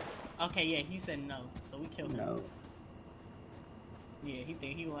 Okay, yeah, he said no, so we killed him. No. Yeah, he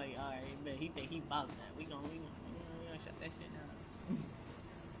think he like, alright, but he think he about that. We gonna shut that shit down.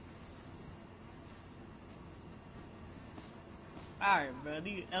 Alright, bro.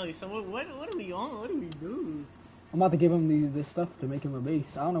 Ellie, so what are we on? What do we do? I'm about to give him this stuff to make him a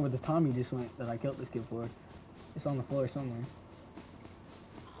base. I don't know where this Tommy just went that I killed this kid for. It's on the floor somewhere.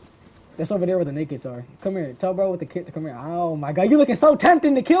 That's over there where the nakeds are. Come here. Tell bro with the kit to come here. Oh my god, you're looking so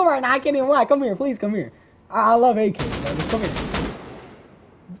tempting to kill right now. I can't even lie. Come here, please come here. I love AK. Just come here.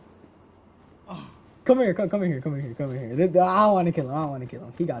 Oh. Come here. I don't want to kill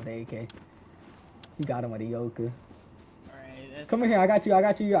him. He got the AK. He got him with a Yoka. Come here. I got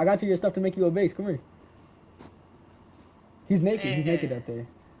you your stuff to make you a base. Come here. He's naked. He's naked up there.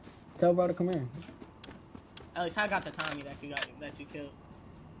 Tell bro to come here. At least I got the Tommy that you killed.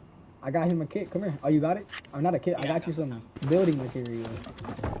 I got him a kit. Come here. Oh, you got it? Oh, not a kit. Yeah, I got you some building materials.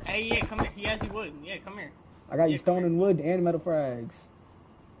 Hey, yeah, come here. He has you wood. Yeah, come here. I got you stone and wood and metal frags.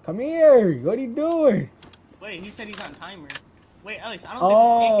 Come here. What are you doing? Wait, he said he's on timer. Wait, Ellis, I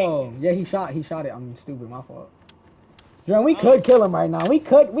don't think this AK. Yeah, he shot it. I'm stupid. My fault. Jordan, we could kill him right now. We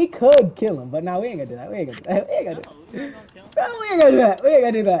could kill him, but now we ain't gonna do that. We ain't gonna do that. We ain't gonna do that. No, we ain't gonna do that. We ain't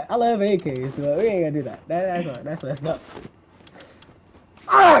gonna do that. I love AKs, but we ain't gonna do that. That's messed up.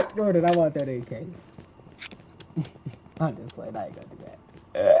 Ah, Jordan, I want that AK. I'm just playing. I ain't gonna do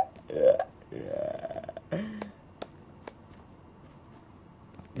that.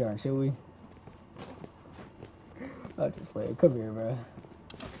 Jordan, should we? I'm just playing. Come here, bro.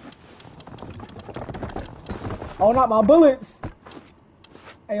 Oh, not my bullets!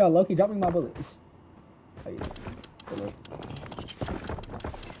 Hey, yo, Loki, drop me my bullets. Oh, yeah. Hello.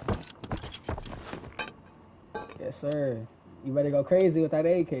 Yes, sir. You better go crazy with that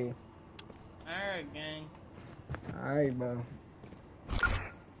AK. Alright, gang. Alright, bro.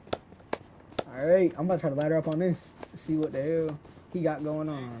 Alright, I'm about to try to ladder up on this. See what the hell he got going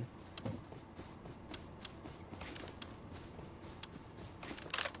on.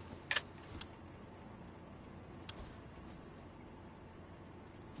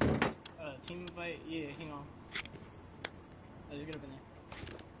 Team invite? Yeah, hang on. Let's get up in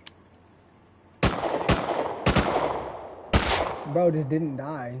there. Bro just didn't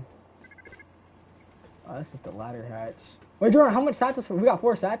die. Oh, that's just a ladder hatch. Wait, Jordan, how much satchels? We got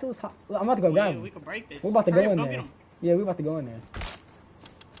 4 satchels? I'm about to go grab them. We can break this. We're about to Hurry go up, in go there. get 'em. Yeah, we're about to go in there.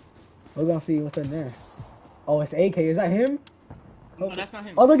 We're gonna see what's in there. Oh, it's AK. Is that him? No, that's not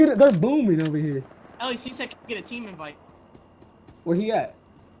him. Oh, look at it. They're booming over here. Ellis, he said get a team invite. Where he at?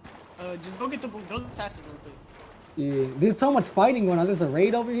 Just go get the satchels real quick. Yeah, there's so much fighting going on. There's a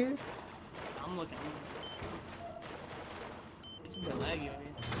raid over here. I'm looking. It's a bit laggy over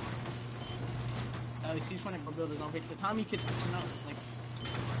here. Ellis, he's trying to go build his own base. The time he could, like.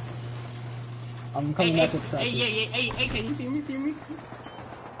 I'm coming back with satchels. Hey, can you see me?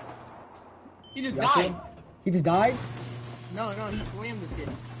 He just You died. him? He just died? No, he slammed this kid.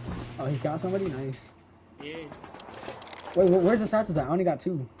 Oh, he got somebody? Nice. Yeah. Wait, where's the satchels at? I only got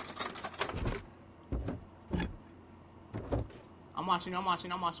 2. I'm watching.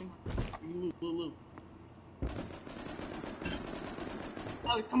 Loot.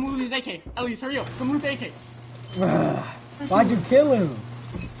 Ellis, come loot his AK. Ellis, hurry up. Come loot the AK. Why'd you kill him?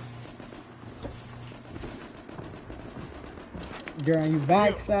 Jordan, you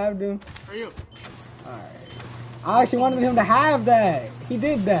backstabbed him? Hurry up. Alright. I actually wanted him to have that. He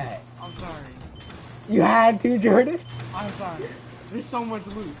did that. I'm sorry. You had to, Jordan? I'm sorry. There's so much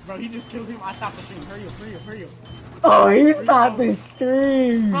loot. Bro, he just killed him. I stopped the stream. Hurry up. Oh, you stopped the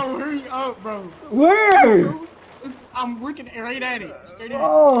stream. Bro, hurry up, bro. Where? I'm looking right at it. Straight at it.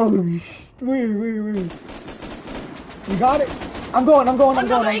 Oh, wait. You got it? I'm going.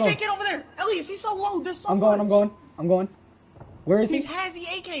 Another AK, get over there. Elliot, he's so low. There's so much. I'm going. Where is he? He has the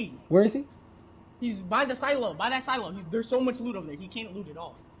AK. Where is he? He's by the silo. There's so much loot over there. He can't loot it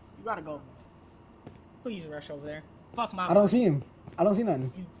all. You gotta go. Please rush over there. Fuck my. I don't see him. I don't see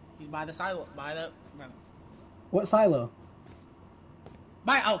nothing. He's by the silo. Bro. What silo?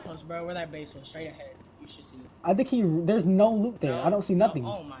 By outpost, bro. Where that base was, straight ahead. You should see. I think there's no loot there. I don't see nothing.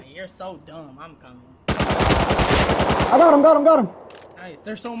 Oh my, you're so dumb. I'm coming. I got him. Nice.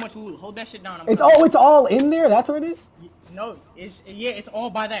 There's so much loot. Hold that shit down. It's all in there. That's where it is. No, it's all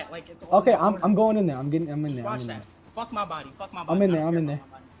by that. Like it's all. Okay, I'm going in there. I'm in there. Watch that. Fuck my body. I'm in there.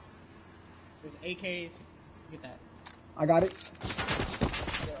 There's AKs. Get that. I got it.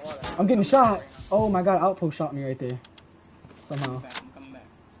 I'm getting shot. Oh my god, outpost shot me right there. Somehow. I'm coming back.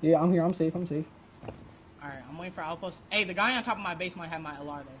 Yeah, I'm here. I'm safe. Alright, I'm waiting for outpost. Hey, the guy on top of my base might have my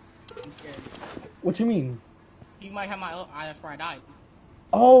LR though. I'm scared. What you mean? He might have my LR. That's where I died.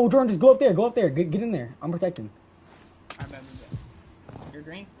 Oh, Jordan, just go up there. Get in there. I'm protecting. Alright, bet. You're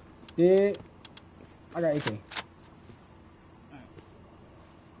green? Yeah. I got AK. Alright.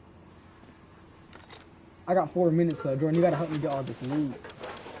 I got 4 minutes left, Jordan. You gotta help me get all this loot.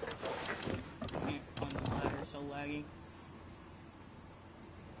 Can't find the ladder, it's so laggy.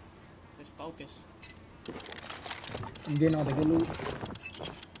 Just focus. I'm getting all the good loot.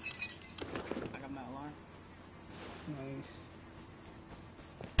 I got my LR. Nice.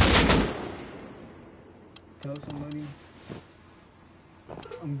 Kill somebody.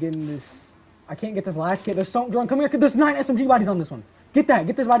 I'm getting this. I can't get this last kit. There's some. Jordan, come here. There's 9 SMG bodies on this one. Get that.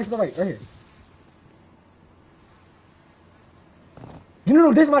 Get this body to the right. Right here.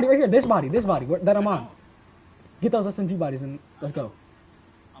 No, this body right here. This body that I'm on. Get those SMG bodies and let's go.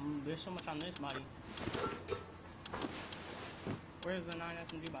 There's so much on this body. Where's the 9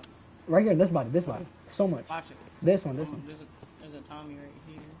 SMG body? Right here, this body. So much. Watch it. This one. There's a Tommy right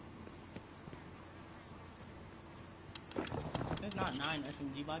here. There's not 9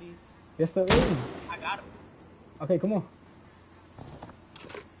 SMG bodies. Yes, there is. I got him. Okay, come on.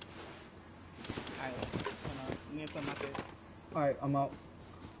 Alright, hold on. Let me put my face. Alright, I'm out.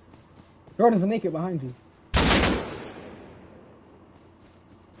 Jordan's a naked behind you. Let's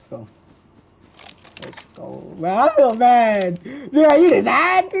go. Let's go. Man, I feel bad. Yeah, you just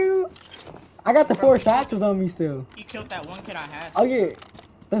had to. I got the 4 satchels on me still. You killed that one kid I had. Oh yeah.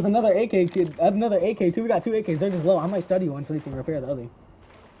 There's another AK kid. Another AK too. We got 2 AKs. They're just low. I might study one so we can repair the other. You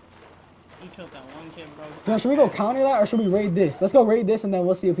killed that one kid, bro. So should we go counter that or should we raid this? Let's go raid this and then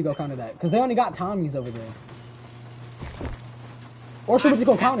we'll see if we go counter that. Because they only got Tommies over there. Or should we just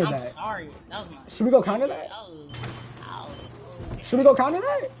go counter that? I'm sorry. That was my... Should we go counter that? Should we go counter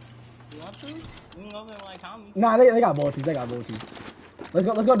that? You want to? We can go there like Tommies. Nah, they got bolties. They got bolties.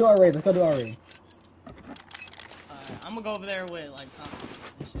 Let's go do our raid. Let's go do our raid. I'm gonna go over there with like Tommies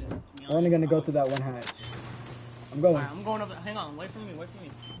and shit. We're only gonna go through that one hatch. I'm going. Alright, I'm going over. Hang on, wait for me. Wait for me.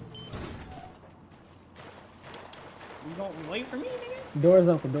 You gonna wait for me, nigga? Doors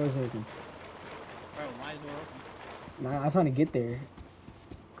open. Doors open. Bro, why is the door open? Nah, I'm trying to get there.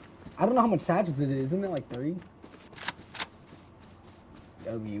 I don't know how much satchels it is. Isn't it like 3?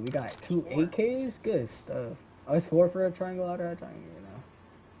 W, we got 2 AKs. Good stuff. Oh, it's 4 for a triangle out of that triangle, you know.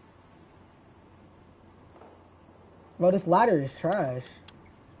 Bro, this ladder is trash.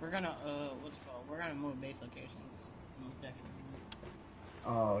 We're gonna what's it called? We're gonna move base locations. Most definitely.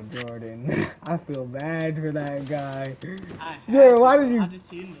 Oh, Jordan. I feel bad for that guy. Yeah, why did you? I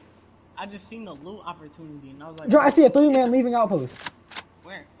just seen the loot opportunity and I was like, Jordan, I see a 3-man leaving outpost.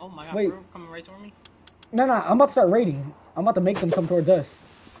 Where? Oh my god, wait. bro, coming right toward me? No, I'm about to start raiding. I'm about to make them come towards us.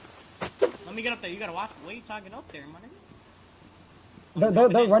 Let me get up there. You gotta watch. Wait till I get up there, my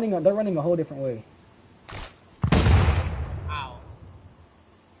nigga. They're running a whole different way. Ow.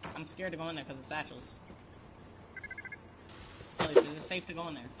 I'm scared to go in there because of satchels. Is it safe to go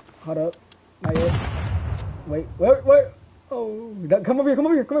in there? Hold up. Not yet. Wait. Oh, come over here.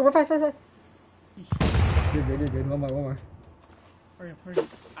 We're fast. You're good. One more. Hurry up.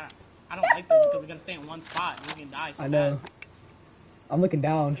 I don't like this because we gotta stay in one spot and we can die so I know. fast. I'm looking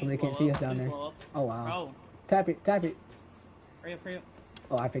down so they can't see us down there. Oh wow. Bro. Tap it. Hurry up.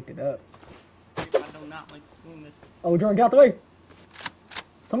 Oh, I picked it up. I do not like doing this. Oh, Jordan, get out the way.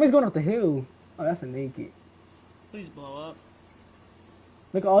 Somebody's going up the hill. Oh, that's a naked. Please blow up.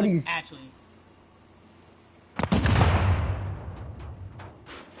 Look at all these. Actually.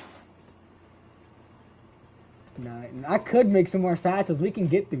 Nah, I could make some more satchels. We can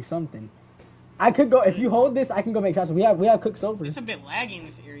get through something. I could go if you hold this. I can go make satchels. We have cooked silver. It's a bit laggy in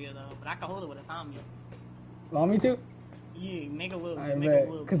this area though, but I can hold it with a Tommy. Want me to? Yeah, make a little. I bet.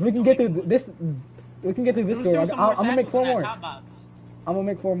 Because we can get through this. We can get through this door. I'm gonna make 4 more. I'm gonna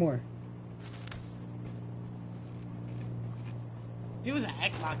make 4 more. He was an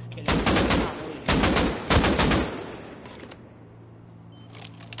Xbox kid.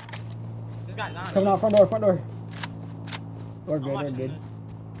 This guy's on. Coming out front door. We're good.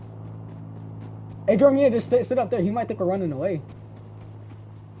 Hey, Jordan, yeah, just sit up there. He might think we're running away.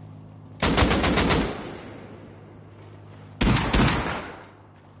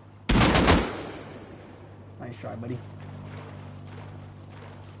 Nice try, buddy.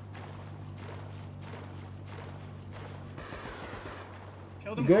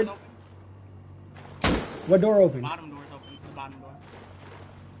 Killed him. Good. What door open? Bottom door's open. The bottom door.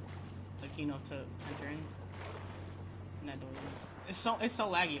 The keynote to enter in. And that door. It's so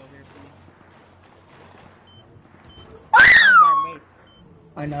laggy over here for me. Our base.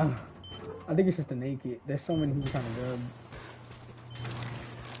 I know. I think it's just a naked. There's so many people trying to grab.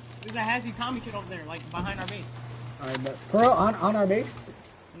 There's a Hazzy Tommy kid over there, like behind our base. Alright, but for real, on our base?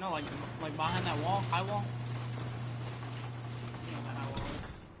 No, like behind that wall, high wall. You know that high wall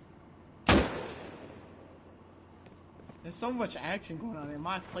is. There's so much action going on in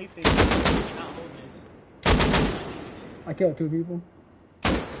my PlayStation. I cannot hold this. I killed 2 people.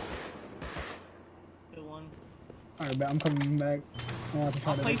 Kill one. Alright, but I'm coming back. My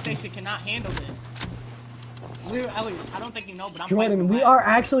PlayStation cannot handle this. At least, I don't think you know, but I'm Jordan, we are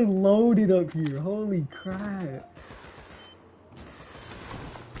actually loaded up here. Holy crap. I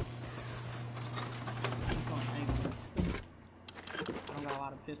don't got a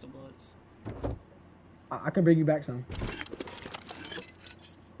lot of pistol bullets. I can bring you back some.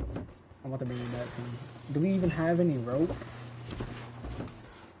 I'm about to bring you back some. Do we even have any rope?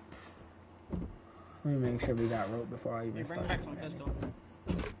 Let me make sure we got rope before I even bring start. back some pistol.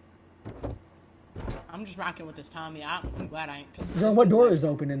 I'm just rocking with this Tommy. I'm glad I ain't. Jordan, what door is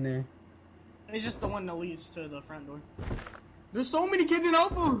open in there? It's just the one that leads to the front door. There's so many kids in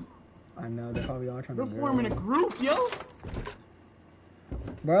Opals! I know, they're probably all trying to They're forming a group, yo!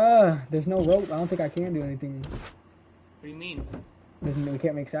 Bruh, there's no rope. I don't think I can do anything. What do you mean? We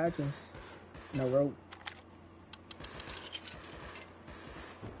can't make satchels. No rope.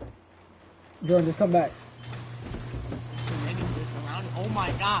 Jordan, just come back. Oh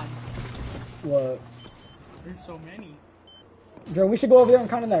my god. What? There's so many. Jordan, we should go over there and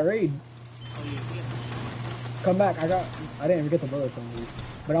count in that raid. Oh yeah. Come back. I didn't even get the bullets on me.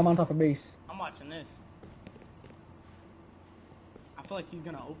 But I'm on top of base. I'm watching this. I feel like he's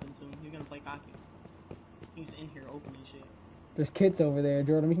gonna open soon. He's gonna play cocky. He's in here opening shit. There's kits over there,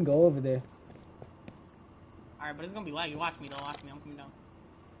 Jordan. We can go over there. Alright, but it's gonna be laggy. Watch me though. Watch me. I'm coming down.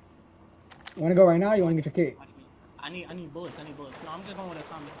 You wanna go right now or you wanna get your kit? Watch me. I need bullets. I need bullets. No, I'm just going with a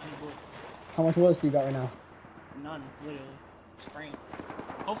Tommy. I need bullets. How much bullets do you got right now? None, literally. Spraying.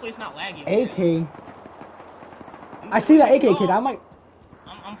 Hopefully it's not laggy. AK. I see that AK kid. I might.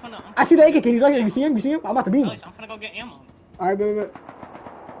 I see the AK kid. He's right here. You see him? You see him? I'm about to beam him. I'm finna go get ammo. Alright, wait.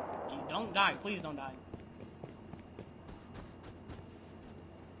 You don't die. Please don't die.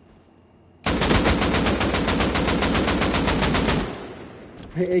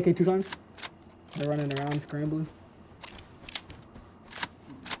 Hey, AK 2 times. They're running around, scrambling.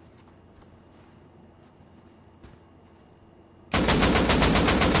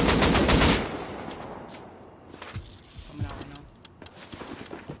 Coming out right now.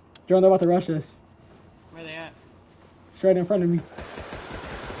 Jordan, they're about to rush us. Where they at? Straight in front of me.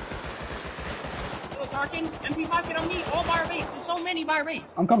 Yo, Darkin, MP5 kid on me. All bar base. There's so many bar base.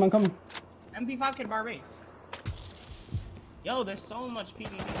 I'm coming. MP5 kid bar base. Yo, there's so much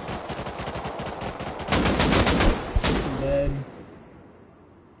PvP. I'm dead.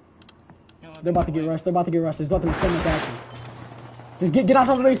 They're about to get rushed. There's about to be so much action. Just get on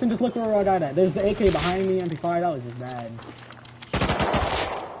top of the base and just look where I died at. There's the AK behind me, MP5. That was just bad.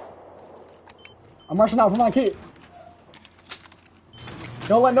 I'm rushing out for my kit.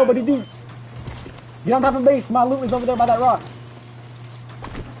 Don't let nobody deep. Get on top of the base. My loot is over there by that rock.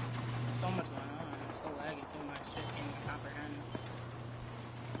 So much going on. It's so laggy too. My shit can't even comprehend.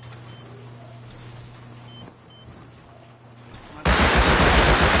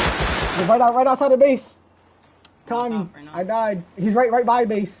 He's right outside the base. Tommy, I died. He's right by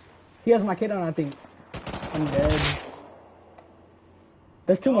base. He has my kit on, I think. I'm dead.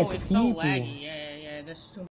 There's too much it's people. So laggy. Yeah. There's too